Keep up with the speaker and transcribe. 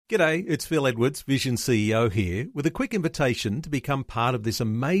G'day, it's Phil Edwards, Vision CEO here, with a quick invitation to become part of this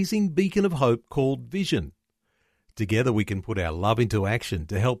amazing beacon of hope called Vision. Together we can put our love into action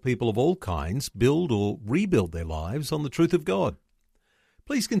to help people of all kinds build or rebuild their lives on the truth of God.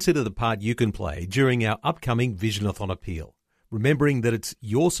 Please consider the part you can play during our upcoming Visionathon appeal, remembering that it's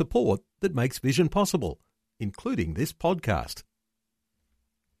your support that makes Vision possible, including this podcast.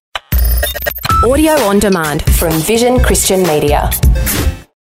 Audio on demand from Vision Christian Media.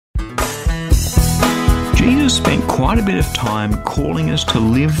 Jesus spent quite a bit of time calling us to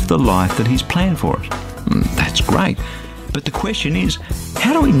live the life that He's planned for us. That's great. But the question is,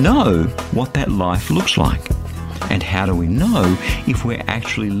 how do we know what that life looks like? And how do we know if we're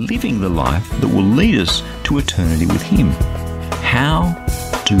actually living the life that will lead us to eternity with Him? How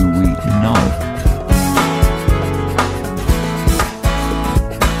do we know?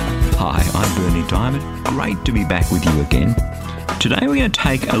 Hi, I'm Bernie Diamond. Great to be back with you again. Today we're going to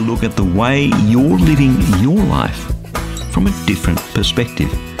take a look at the way you're living your life from a different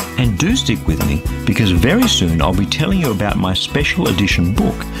perspective. And do stick with me, because very soon I'll be telling you about my special edition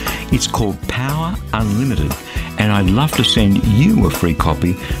book. It's called Power Unlimited, and I'd love to send you a free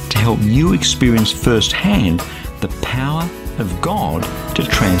copy to help you experience firsthand the power of God to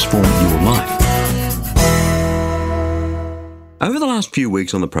transform your life. Over the last few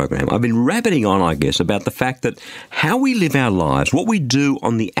weeks on the program, I've been rabbiting on, about the fact that how we live our lives, what we do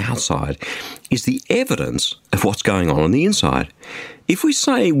on the outside, is the evidence of what's going on the inside. If we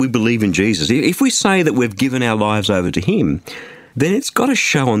say we believe in Jesus, if we say that we've given our lives over to Him, then it's got to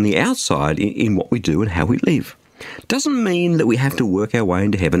show on the outside in what we do and how we live. Doesn't mean that we have to work our way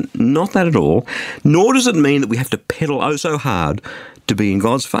into heaven, not that at all, nor does it mean that we have to pedal oh so hard to be in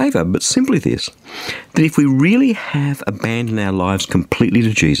God's favour, but simply this, that if we really have abandoned our lives completely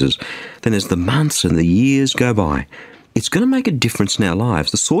to Jesus, then as the months and the years go by, it's going to make a difference in our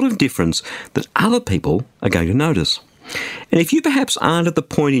lives, the sort of difference that other people are going to notice. And if you perhaps aren't at the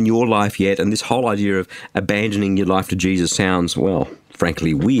point in your life yet, and this whole idea of abandoning your life to Jesus sounds, well,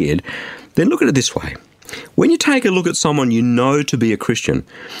 frankly weird, then look at it this way. When you take a look at someone you know to be a Christian,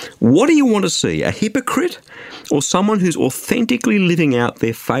 what do you want to see? A hypocrite or someone who's authentically living out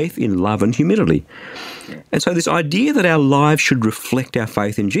their faith in love and humility? And so this idea that our lives should reflect our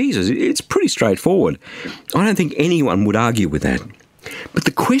faith in Jesus, it's pretty straightforward. I don't think anyone would argue with that. But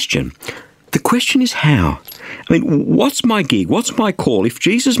the question is how? I mean, what's my gig? What's my call? If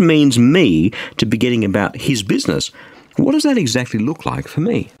Jesus means me to be getting about His business, what does that exactly look like for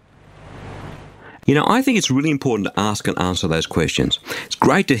me? You know, I think it's really important to ask and answer those questions. It's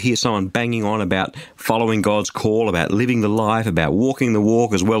great to hear someone banging on about following God's call, about living the life, about walking the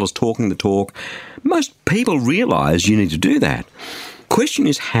walk as well as talking the talk. Most people realise you need to do that. Question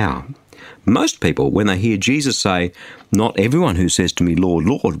is how? Most people, when they hear Jesus say, "Not everyone who says to me, 'Lord,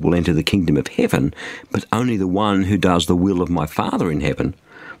 Lord,' will enter the kingdom of heaven, but only the one who does the will of my Father in heaven."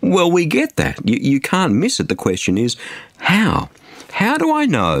 Well, we get that. You can't miss it. The question is, how? How do I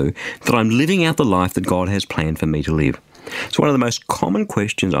know that I'm living out the life that God has planned for me to live? It's one of the most common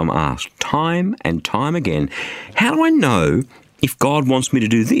questions I'm asked time and time again. How do I know if God wants me to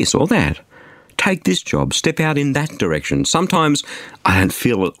do this or that? Take this job, step out in that direction. Sometimes I don't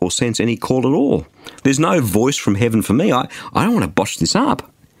feel or sense any call at all. There's no voice from heaven for me. I don't want to botch this up.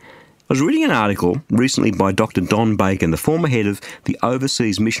 I was reading an article recently by Dr. Don Bacon, the former head of the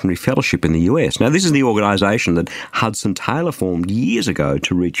Overseas Missionary Fellowship in the US. Now, this is the organisation that Hudson Taylor formed years ago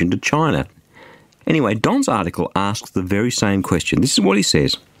to reach into China. Anyway, Don's article asks the very same question. This is what he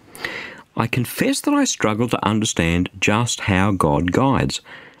says. "I confess that I struggle to understand just how God guides.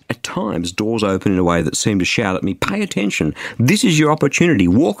 At times, doors open in a way that seem to shout at me, 'Pay attention. This is your opportunity.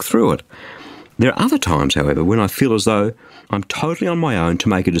 Walk through it.' There are other times, however, when I feel as though I'm totally on my own to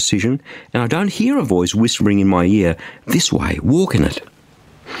make a decision, and I don't hear a voice whispering in my ear, 'This way, walk in it.'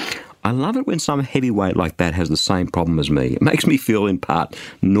 I love it when some heavyweight like that has the same problem as me. It makes me feel, in part,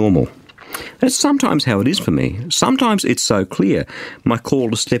 normal. That's sometimes how it is for me. Sometimes it's so clear, my call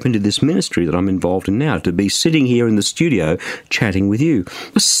to step into this ministry that I'm involved in now, to be sitting here in the studio chatting with you.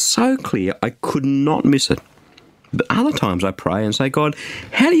 It was so clear I could not miss it. But other times I pray and say, 'God,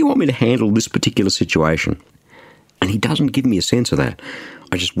 how do you want me to handle this particular situation?' And He doesn't give me a sense of that.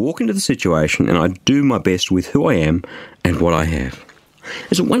 I just walk into the situation and I do my best with who I am and what I have.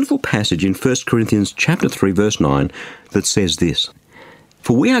 There's a wonderful passage in 1 Corinthians chapter 3, verse 9 that says this,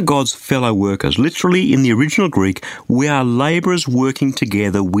 "For we are God's fellow workers." Literally, in the original Greek, we are labourers working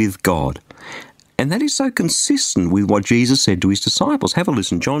together with God. And that is so consistent with what Jesus said to His disciples. Have a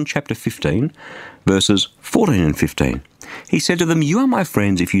listen. John chapter 15, verses 14 and 15. He said to them, "You are my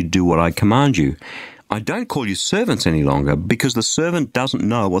friends if you do what I command you. I don't call you servants any longer because the servant doesn't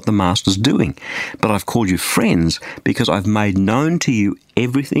know what the master's doing. But I've called you friends because I've made known to you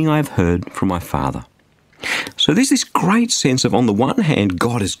everything I've heard from my Father. So there's this great sense of, on the one hand,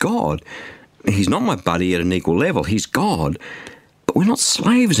 God is God. He's not my buddy at an equal level. He's God. But we're not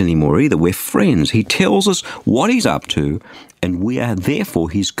slaves anymore either. We're friends. He tells us what he's up to, and we are therefore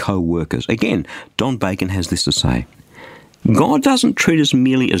his co-workers. Again, Don Bacon has this to say: God doesn't treat us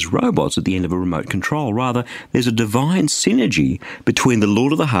merely as robots at the end of a remote control. Rather, there's a divine synergy between the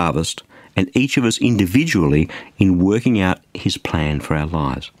Lord of the harvest and each of us individually in working out his plan for our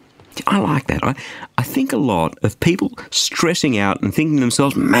lives. I like that. I think a lot of people stressing out and thinking to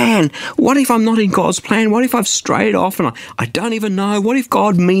themselves, man, what if I'm not in God's plan? What if I've strayed off and I don't even know? What if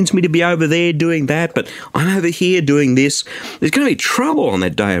God means me to be over there doing that, but I'm over here doing this? There's going to be trouble on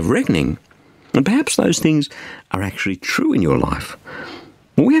that day of reckoning. And perhaps those things are actually true in your life.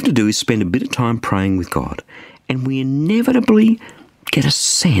 What we have to do is spend a bit of time praying with God, and we inevitably get a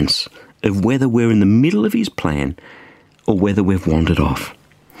sense of whether we're in the middle of his plan or whether we've wandered off.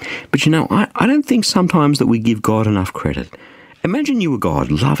 But you know, I don't think sometimes that we give God enough credit. Imagine you were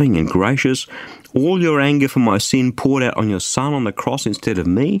God, loving and gracious, all your anger for my sin poured out on your Son on the cross instead of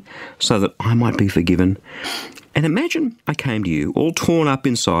me, so that I might be forgiven. And imagine I came to you, all torn up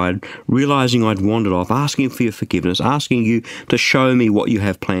inside, realizing I'd wandered off, asking for your forgiveness, asking you to show me what you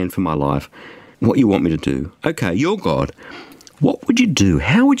have planned for my life, what you want me to do. Okay, you're God. What would you do?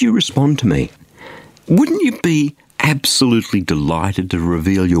 How would you respond to me? Wouldn't you be absolutely delighted to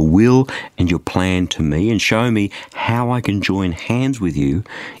reveal your will and your plan to me and show me how I can join hands with you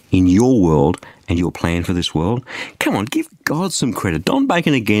in your world and your plan for this world? Come on, give God some credit. Don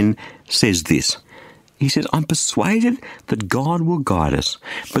Bacon again says this. He says, I'm persuaded that God will guide us,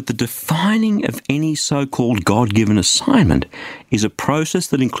 but the defining of any so-called God-given assignment is a process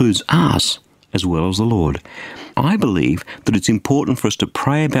that includes us as well as the Lord. I believe that it's important for us to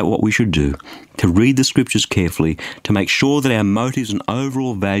pray about what we should do, to read the scriptures carefully, to make sure that our motives and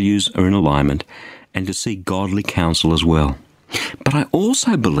overall values are in alignment, and to seek godly counsel as well. But I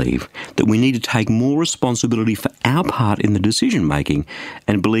also believe that we need to take more responsibility for our part in the decision-making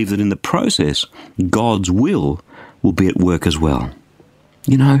and believe that in the process, God's will be at work as well.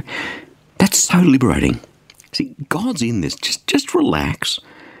 You know, that's so liberating. See, God's in this. Just relax.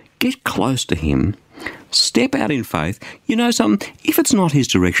 Get close to him. Step out in faith. You know something? If it's not his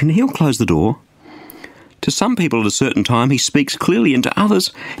direction, he'll close the door. To some people at a certain time, he speaks clearly, and to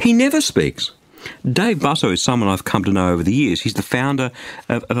others, he never speaks. Dave Busso is someone I've come to know over the years. He's the founder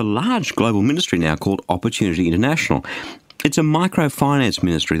of a large global ministry now called Opportunity International. It's a microfinance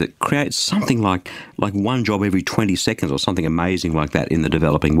ministry that creates something like one job every 20 seconds or something amazing like that in the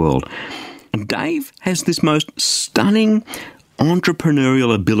developing world. And Dave has this most stunning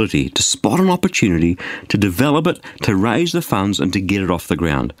entrepreneurial ability to spot an opportunity, to develop it, to raise the funds and to get it off the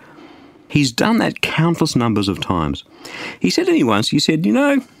ground. He's done that countless numbers of times. He said to me once, he said, you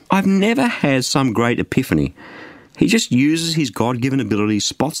know, I've never had some great epiphany. He just uses his God-given ability,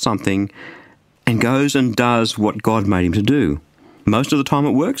 spots something, and goes and does what God made him to do. Most of the time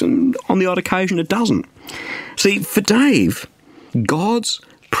it works, and on the odd occasion it doesn't. See, for Dave, God's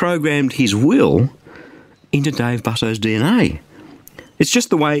programmed his will into Dave Busso's DNA. It's just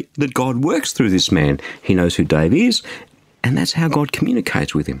the way that God works through this man. He knows who Dave is, and that's how God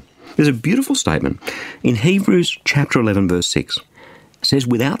communicates with him. There's a beautiful statement in Hebrews chapter 11, verse 6. It says,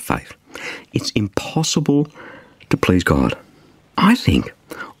 without faith, it's impossible to please God. I think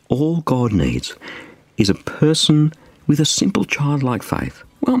all God needs is a person with a simple childlike faith.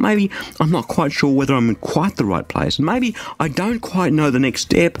 Well, maybe I'm not quite sure whether I'm in quite the right place, and maybe I don't quite know the next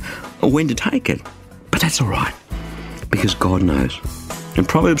step or when to take it. But that's all right, because God knows. And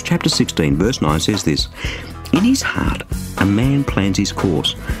Proverbs chapter 16, verse 9 says this, in his heart a man plans his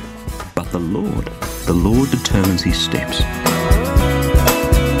course, but the Lord determines his steps.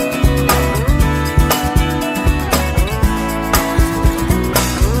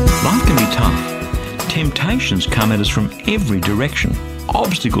 Life can be tough. Temptations come at us from every direction.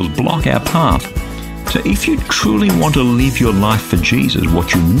 Obstacles block our path. So if you truly want to live your life for Jesus,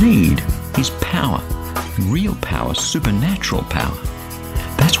 what you need is power. Real power, supernatural power.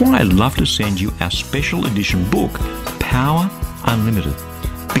 That's why I love to send you our special edition book, Power Unlimited.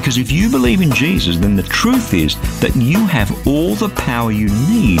 Because if you believe in Jesus, then the truth is that you have all the power you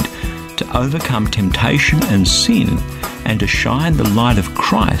need to overcome temptation and sin and to shine the light of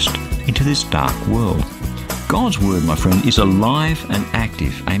Christ into this dark world. God's Word, my friend, is alive and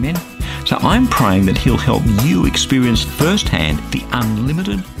active. Amen? So I'm praying that He'll help you experience firsthand the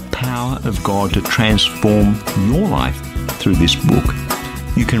unlimited power of God to transform your life through this book.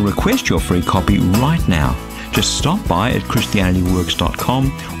 You can request your free copy right now. Just stop by at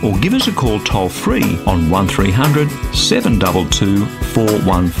christianityworks.com or give us a call toll-free on 1300 722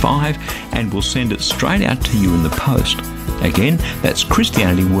 415 and we'll send it straight out to you in the post. Again, that's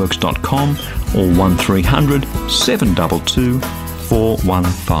christianityworks.com or 1300 722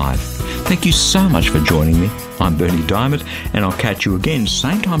 415. Thank you so much for joining me. I'm Bernie Diamond, and I'll catch you again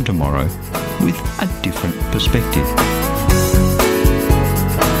same time tomorrow with a different perspective.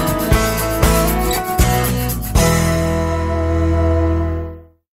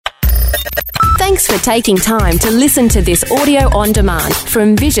 Thanks for taking time to listen to this audio on demand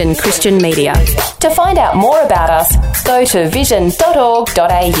from Vision Christian Media. To find out more about us, go to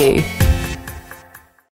vision.org.au.